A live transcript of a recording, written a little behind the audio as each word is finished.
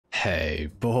Hey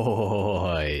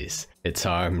boys, it's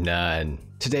HarmNone.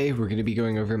 Today we're going to be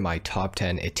going over my top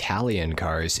 10 Italian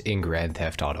cars in Grand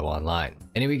Theft Auto Online.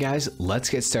 Anyway guys, let's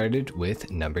get started with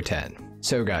number 10.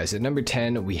 So guys, at number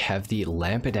 10 we have the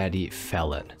Lampadaddy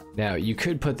Felon. Now you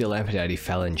could put the Lampadaddy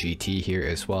Felon GT here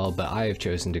as well, but I have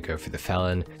chosen to go for the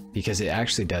Felon because it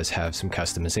actually does have some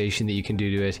customization that you can do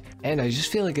to it, and I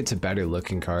just feel like it's a better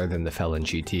looking car than the Felon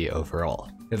GT overall.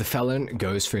 Now the Felon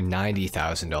goes for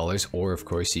 $90,000, or of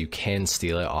course you can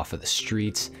steal it off of the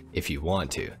streets if you want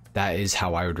to. That is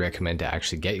how I would recommend to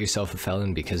actually get yourself a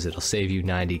Felon, because it'll save you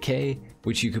 90k,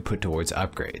 which you could put towards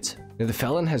upgrades. Now the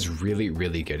Felon has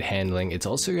really good handling. It's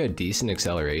also got decent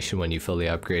acceleration when you fully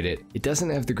upgrade it. It doesn't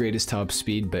have the greatest top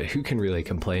speed, but who can really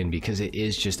complain, because it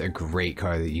is just a great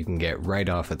car that you can get right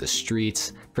off of the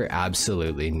streets for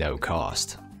absolutely no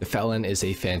cost. The Felon is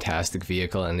a fantastic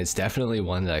vehicle, and it's definitely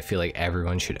one that I feel like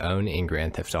everyone should own in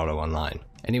Grand Theft Auto Online.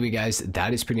 Anyway guys,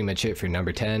 that is pretty much it for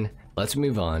number 10. Let's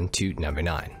move on to number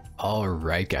 9.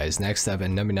 Alright guys, next up at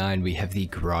number 9 we have the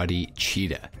Grotti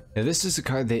Cheetah. Now this is a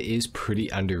car that is pretty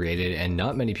underrated and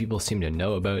not many people seem to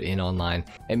know about in online,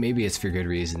 and maybe it's for good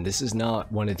reason. This is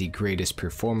not one of the greatest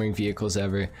performing vehicles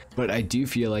ever, but I do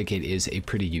feel like it is a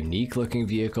pretty unique looking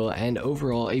vehicle and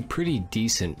overall a pretty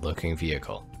decent looking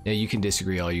vehicle. Now you can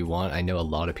disagree all you want. I know a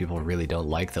lot of people really don't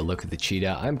like the look of the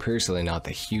Cheetah. I'm personally not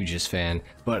the hugest fan,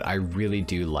 but I really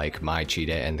do like my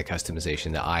Cheetah and the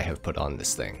customization that I have put on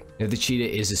this thing. Now the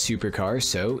Cheetah is a supercar,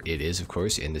 so it is of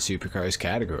course in the supercars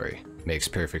category. Makes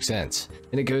perfect sense.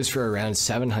 And it goes for around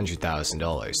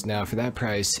 $700,000. Now for that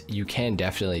price, you can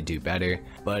definitely do better,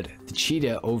 but the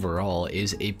Cheetah overall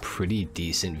is a pretty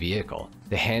decent vehicle.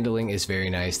 The handling is very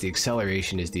nice, the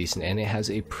acceleration is decent, and it has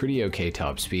a pretty okay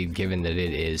top speed given that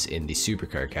it is in the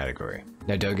supercar category.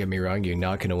 Now don't get me wrong, you're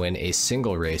not going to win a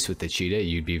single race with the Cheetah,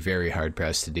 you'd be very hard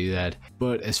pressed to do that,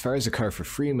 but as far as a car for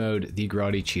free mode, the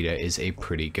Grotti Cheetah is a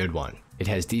pretty good one. It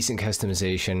has decent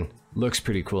customization, looks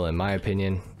pretty cool in my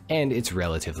opinion, and it's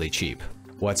relatively cheap.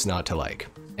 What's not to like?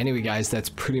 Anyway guys, that's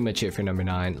pretty much it for number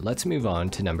 9. Let's move on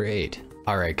to number 8.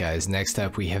 Alright guys, next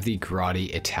up we have the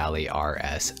Grotti Italy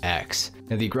RSX.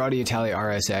 Now the Grotti Italy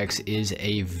RSX is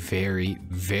a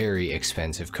very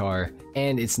expensive car,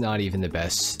 and it's not even the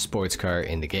best sports car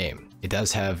in the game. It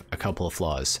does have a couple of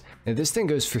flaws. Now this thing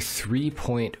goes for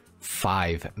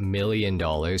 $3.5 million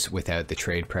without the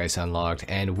trade price unlocked,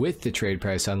 and with the trade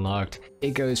price unlocked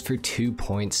it goes for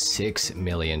 $2.6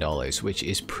 million, which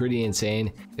is pretty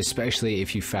insane, especially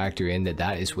if you factor in that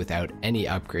that is without any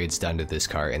upgrades done to this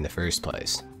car in the first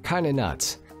place. Kinda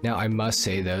nuts. Now I must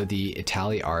say though, the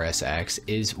Italy RSX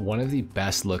is one of the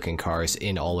best looking cars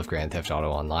in all of Grand Theft Auto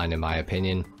Online in my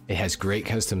opinion. It has great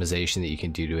customization that you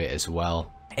can do to it as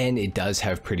well, and it does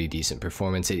have pretty decent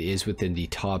performance. It is within the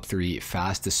top 3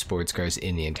 fastest sports cars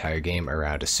in the entire game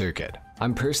around a circuit.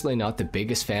 I'm personally not the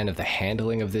biggest fan of the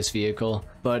handling of this vehicle,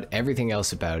 but everything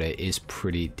else about it is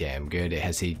pretty damn good. It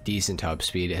has a decent top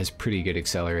speed, it has pretty good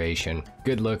acceleration,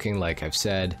 good looking like I've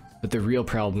said, but the real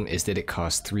problem is that it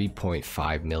costs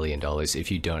 $3.5 million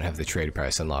if you don't have the trade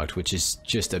price unlocked, which is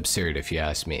just absurd if you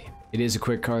ask me. It is a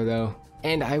quick car though,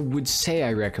 and I would say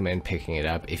I recommend picking it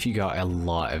up if you got a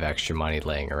lot of extra money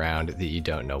laying around that you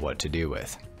don't know what to do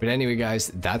with. But anyway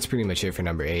guys, that's pretty much it for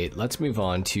number 8. Let's move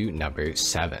on to number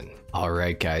 7.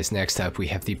 Alright guys, next up we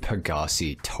have the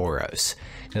Pegassi Toros.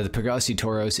 Now the Pegassi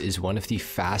Toros is one of the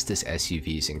fastest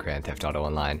SUVs in Grand Theft Auto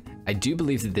Online. I do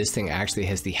believe that this thing actually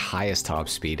has the highest top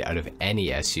speed out of any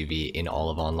SUV in all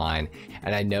of online,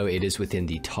 and I know it is within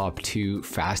the top 2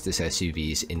 fastest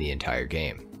SUVs in the entire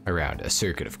game. Around a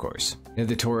circuit of course. Now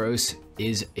the Toros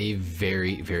is a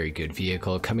very good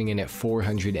vehicle, coming in at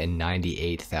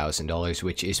 $498,000,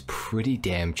 which is pretty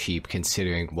damn cheap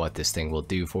considering what this thing will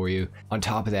do for you. On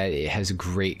top of that, it has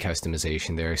great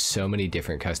customization. There are so many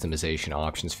different customization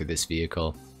options for this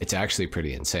vehicle. It's actually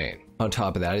pretty insane. On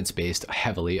top of that, it's based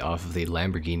heavily off of the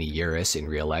Lamborghini Urus in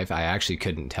real life. I actually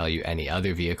couldn't tell you any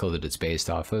other vehicle that it's based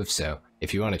off of, so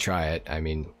if you want to try it, I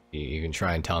mean, you can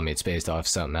try and tell me it's based off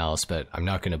something else, but I'm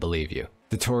not going to believe you.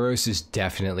 The Toros is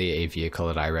definitely a vehicle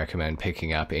that I recommend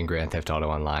picking up in Grand Theft Auto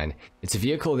Online. It's a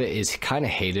vehicle that is kind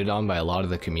of hated on by a lot of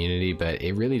the community, but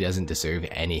it really doesn't deserve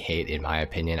any hate in my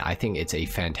opinion. I think it's a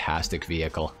fantastic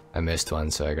vehicle. I missed one,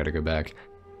 so I gotta go back.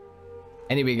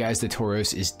 Anyway guys, the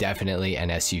Toros is definitely an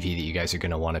SUV that you guys are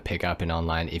going to want to pick up in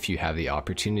online if you have the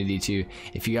opportunity to.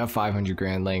 If you got 500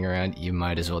 grand laying around, you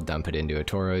might as well dump it into a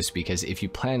Toros, because if you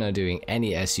plan on doing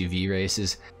any SUV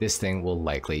races, this thing will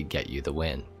likely get you the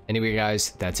win. Anyway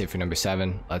guys, that's it for number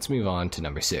 7. Let's move on to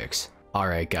number 6.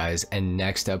 Alright guys, and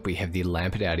next up we have the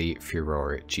Lampadaddy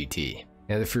Furore GT.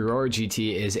 Now the Ferrari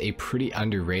GT is a pretty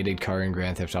underrated car in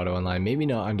Grand Theft Auto Online. Maybe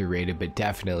not underrated, but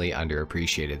definitely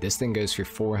underappreciated. This thing goes for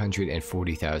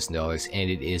 $440,000 and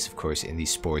it is of course in the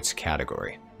sports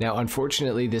category. Now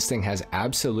unfortunately this thing has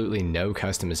absolutely no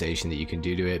customization that you can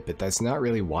do to it, but that's not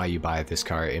really why you buy this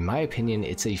car. In my opinion,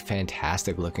 it's a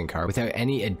fantastic looking car without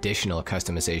any additional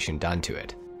customization done to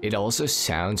it. It also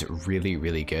sounds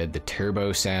really good. The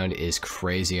turbo sound is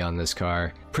crazy on this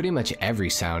car. Pretty much every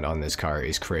sound on this car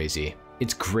is crazy.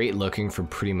 It's great looking from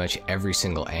pretty much every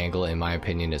single angle in my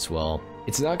opinion as well.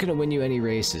 It's not going to win you any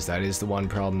races, that is the one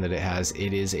problem that it has.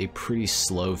 It is a pretty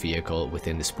slow vehicle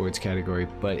within the sports category,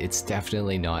 but it's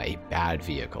definitely not a bad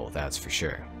vehicle, that's for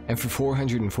sure. And for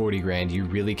 440 grand, you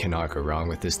really cannot go wrong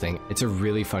with this thing. It's a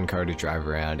really fun car to drive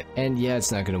around, and yeah,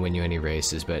 it's not going to win you any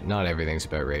races, but not everything's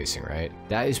about racing, right?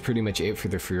 That is pretty much it for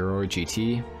the Ferrari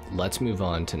GT. Let's move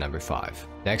on to number 5.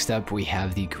 Next up, we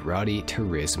have the Grotti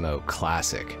Turismo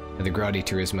Classic. Now, the Grotti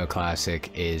Turismo Classic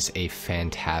is a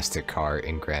fantastic car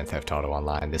in Grand Theft Auto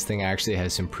Online. This thing actually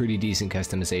has some pretty decent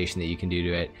customization that you can do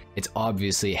to it. It's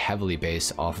obviously heavily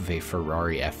based off of a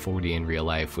Ferrari F40 in real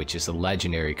life, which is a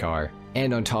legendary car.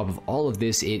 And on top of all of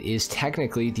this, it is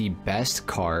technically the best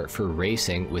car for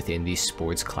racing within the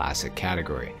sports classic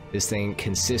category. This thing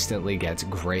consistently gets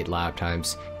great lap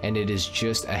times, and it is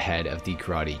just ahead of the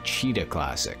Grotti Cheetah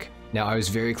Classic. Now, I was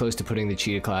very close to putting the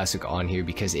Cheetah Classic on here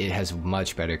because it has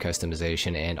much better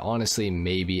customization and honestly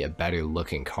maybe a better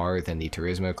looking car than the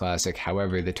Turismo Classic.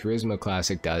 However, the Turismo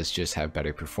Classic does just have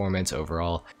better performance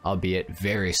overall, albeit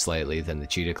very slightly than the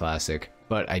Cheetah Classic,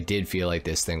 but I did feel like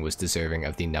this thing was deserving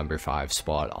of the number 5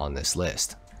 spot on this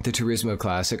list. The Turismo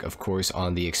Classic, of course,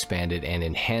 on the expanded and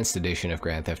enhanced edition of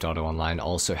Grand Theft Auto Online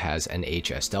also has an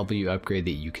HSW upgrade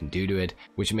that you can do to it,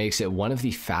 which makes it one of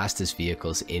the fastest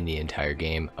vehicles in the entire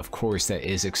game. Of course, that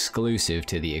is exclusive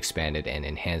to the expanded and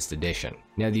enhanced edition.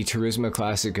 Now, the Turismo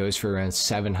Classic goes for around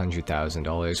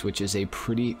 $700,000, which is a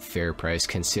pretty fair price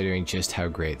considering just how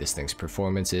great this thing's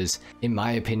performance is. In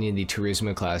my opinion, the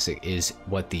Turismo Classic is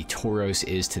what the Tauros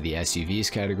is to the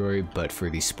SUVs category, but for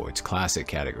the sports classic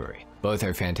category. Both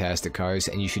are fantastic cars,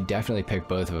 and you should definitely pick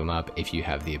both of them up if you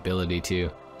have the ability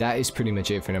to. That is pretty much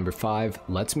it for number 5.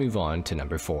 Let's move on to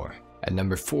number 4. At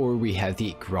number 4, we have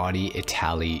the Grotti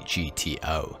Italy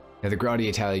GTO. Now, the Grotti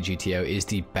Italy GTO is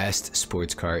the best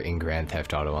sports car in Grand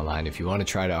Theft Auto Online. If you want to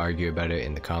try to argue about it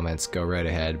in the comments, go right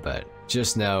ahead, but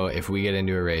just know if we get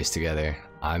into a race together,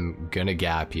 I'm gonna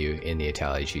gap you in the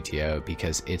Italy GTO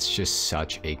because it's just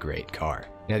such a great car.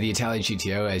 Now, the Italy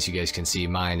GTO, as you guys can see,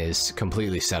 mine is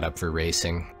completely set up for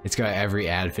racing. It's got every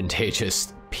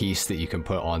advantageous piece that you can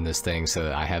put on this thing so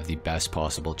that I have the best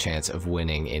possible chance of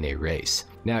winning in a race.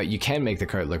 Now, you can make the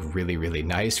car look really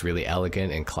nice, really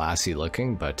elegant and classy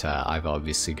looking, but I've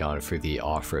obviously gone for the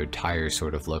off-road tire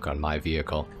sort of look on my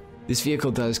vehicle. This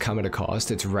vehicle does come at a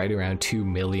cost. It's right around $2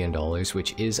 million,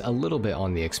 which is a little bit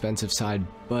on the expensive side,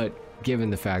 but given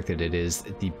the fact that it is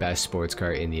the best sports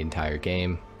car in the entire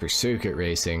game for circuit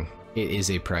racing, it is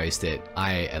a price that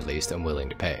I, at least, am willing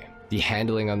to pay. The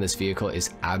handling on this vehicle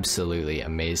is absolutely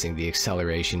amazing. The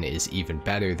acceleration is even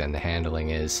better than the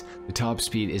handling is. The top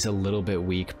speed is a little bit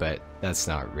weak, but that's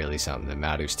not really something that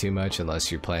matters too much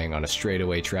unless you're playing on a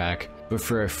straightaway track. But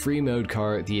for a free mode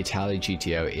car, the Italy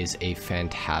GTO is a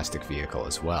fantastic vehicle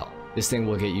as well. This thing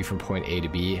will get you from point A to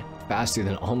B faster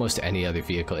than almost any other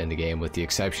vehicle in the game, with the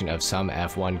exception of some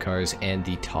F1 cars and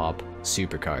the top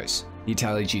supercars. The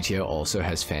Italy GTO also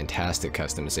has fantastic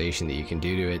customization that you can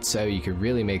do to it, so you can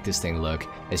really make this thing look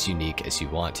as unique as you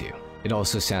want to. It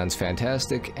also sounds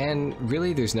fantastic, and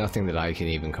really there's nothing that I can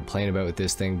even complain about with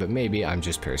this thing, but maybe I'm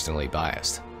just personally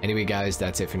biased. Anyway guys,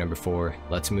 that's it for number 4.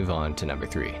 Let's move on to number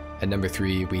 3. At number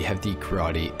 3, we have the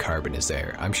Grotti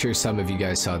Carbonizare. I'm sure some of you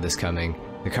guys saw this coming.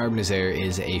 The Carbonizare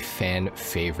is a fan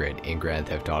favorite in Grand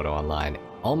Theft Auto Online.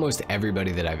 Almost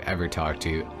everybody that I've ever talked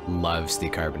to loves the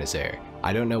Carbonizare.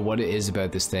 I don't know what it is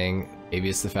about this thing. Maybe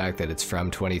it's the fact that it's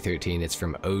from 2013, it's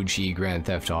from OG Grand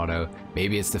Theft Auto.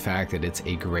 Maybe it's the fact that it's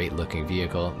a great looking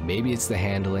vehicle. Maybe it's the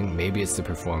handling, maybe it's the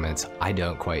performance. I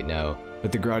don't quite know.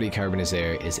 But the Grotti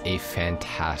Carbonizare is a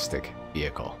fantastic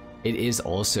vehicle. It is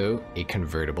also a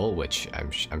convertible, which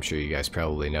I'm sure you guys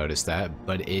probably noticed that,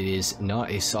 but it is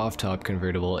not a soft top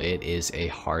convertible, it is a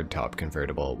hard top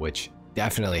convertible, which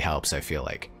definitely helps, I feel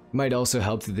like. Might also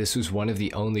help that this was one of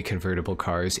the only convertible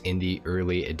cars in the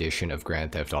early edition of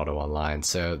Grand Theft Auto Online,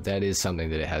 so that is something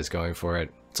that it has going for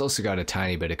it. It's also got a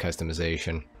tiny bit of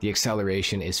customization. The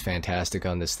acceleration is fantastic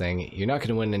on this thing. You're not going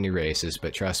to win any races,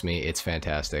 but trust me, it's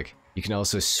fantastic. You can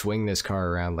also swing this car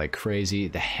around like crazy.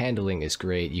 The handling is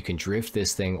great. You can drift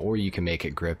this thing or you can make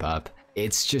it grip up.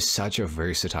 It's just such a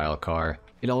versatile car.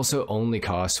 It also only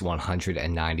costs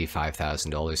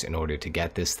 $195,000 in order to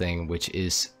get this thing, which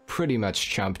is pretty much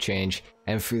chump change,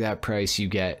 and for that price you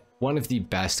get one of the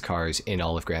best cars in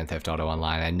all of Grand Theft Auto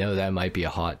Online. I know that might be a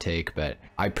hot take, but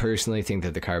I personally think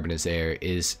that the Carbon Air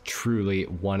is truly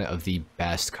one of the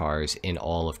best cars in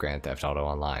all of Grand Theft Auto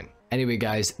Online. Anyway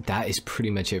guys, that is pretty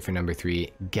much it for number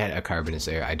 3. Get a Carbon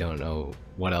Air. I don't know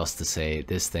what else to say.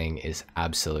 This thing is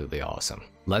absolutely awesome.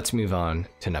 Let's move on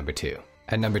to number 2.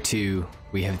 At number 2,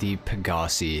 we have the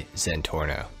Pegassi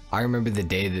Zentorno. I remember the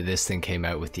day that this thing came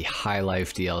out with the High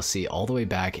Life DLC all the way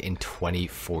back in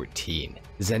 2014.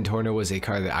 The Zentorno was a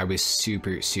car that I was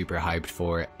super hyped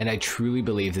for, and I truly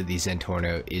believe that the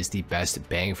Zentorno is the best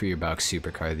bang for your buck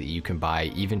supercar that you can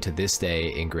buy even to this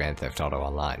day in Grand Theft Auto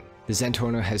Online. The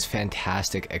Zentorno has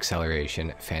fantastic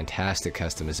acceleration, fantastic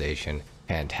customization,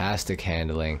 fantastic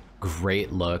handling,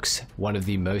 great looks, one of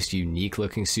the most unique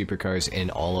looking supercars in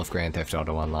all of Grand Theft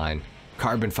Auto Online.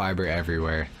 Carbon fiber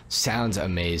everywhere, sounds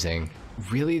amazing.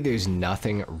 Really, there's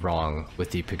nothing wrong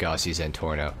with the Pegassi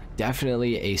Zentorno.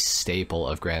 Definitely a staple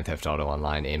of Grand Theft Auto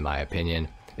Online in my opinion,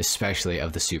 especially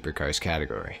of the supercars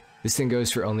category. This thing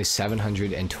goes for only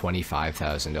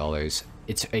 $725,000.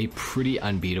 It's a pretty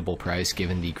unbeatable price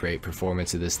given the great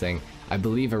performance of this thing. I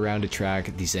believe around a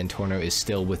track, the Zentorno is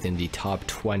still within the top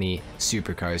 20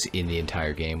 supercars in the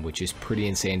entire game, which is pretty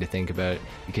insane to think about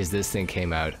because this thing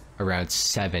came out around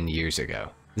 7 years ago.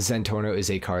 The Zentorno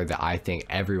is a car that I think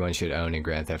everyone should own in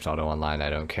Grand Theft Auto Online. I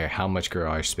don't care how much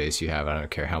garage space you have, I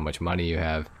don't care how much money you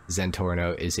have.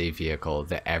 Zentorno is a vehicle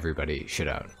that everybody should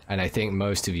own. And I think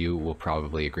most of you will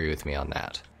probably agree with me on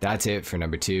that. That's it for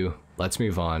number 2. Let's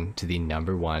move on to the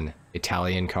number 1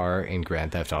 Italian car in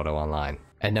Grand Theft Auto Online.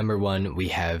 At number 1, we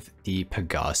have the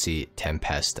Pegassi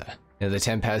Tempesta. Now the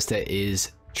Tempesta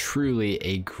is truly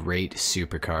a great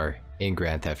supercar in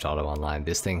Grand Theft Auto Online.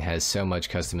 This thing has so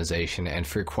much customization, and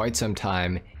for quite some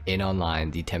time in online,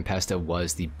 the Tempesta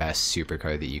was the best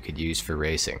supercar that you could use for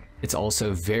racing. It's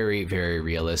also very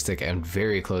realistic and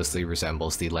very closely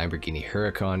resembles the Lamborghini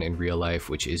Huracan in real life,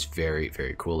 which is very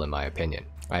cool in my opinion.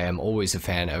 I am always a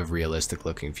fan of realistic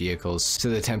looking vehicles, so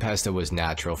the Tempesta was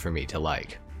natural for me to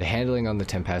like. The handling on the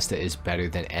Tempesta is better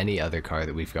than any other car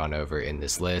that we've gone over in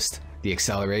this list. The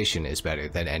acceleration is better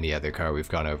than any other car we've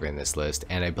gone over in this list,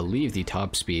 and I believe the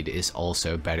top speed is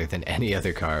also better than any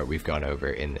other car we've gone over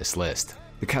in this list.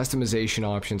 The customization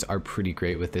options are pretty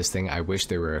great with this thing. I wish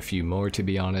there were a few more to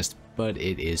be honest, but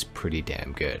it is pretty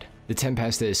damn good. The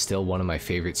Tempesta is still one of my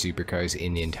favorite supercars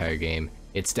in the entire game.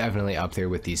 It's definitely up there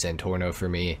with the Zentorno for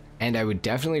me, and I would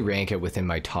definitely rank it within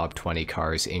my top 20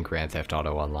 cars in Grand Theft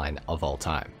Auto Online of all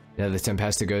time. Now the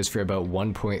Tempesta goes for about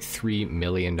 $1.3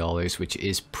 million, which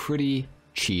is pretty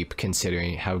cheap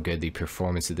considering how good the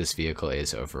performance of this vehicle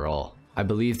is overall. I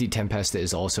believe the Tempesta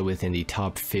is also within the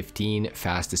top 15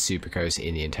 fastest supercars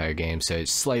in the entire game, so it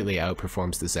slightly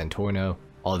outperforms the Zentorno,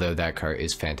 although that car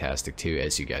is fantastic too,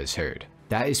 as you guys heard.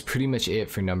 That is pretty much it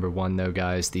for number 1 though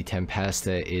guys. The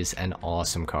Tempesta is an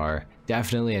awesome car.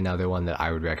 Definitely another one that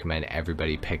I would recommend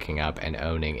everybody picking up and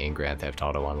owning in Grand Theft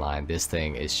Auto Online. This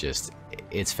thing is just,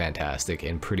 it's fantastic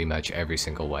in pretty much every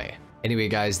single way. Anyway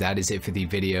guys, that is it for the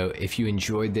video. If you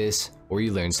enjoyed this or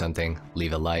you learned something,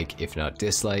 leave a like, if not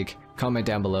dislike. Comment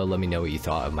down below, let me know what you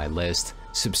thought of my list.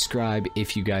 Subscribe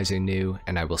if you guys are new,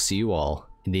 and I will see you all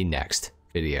in the next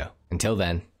video. Until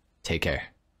then, take care.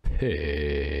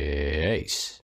 Peace.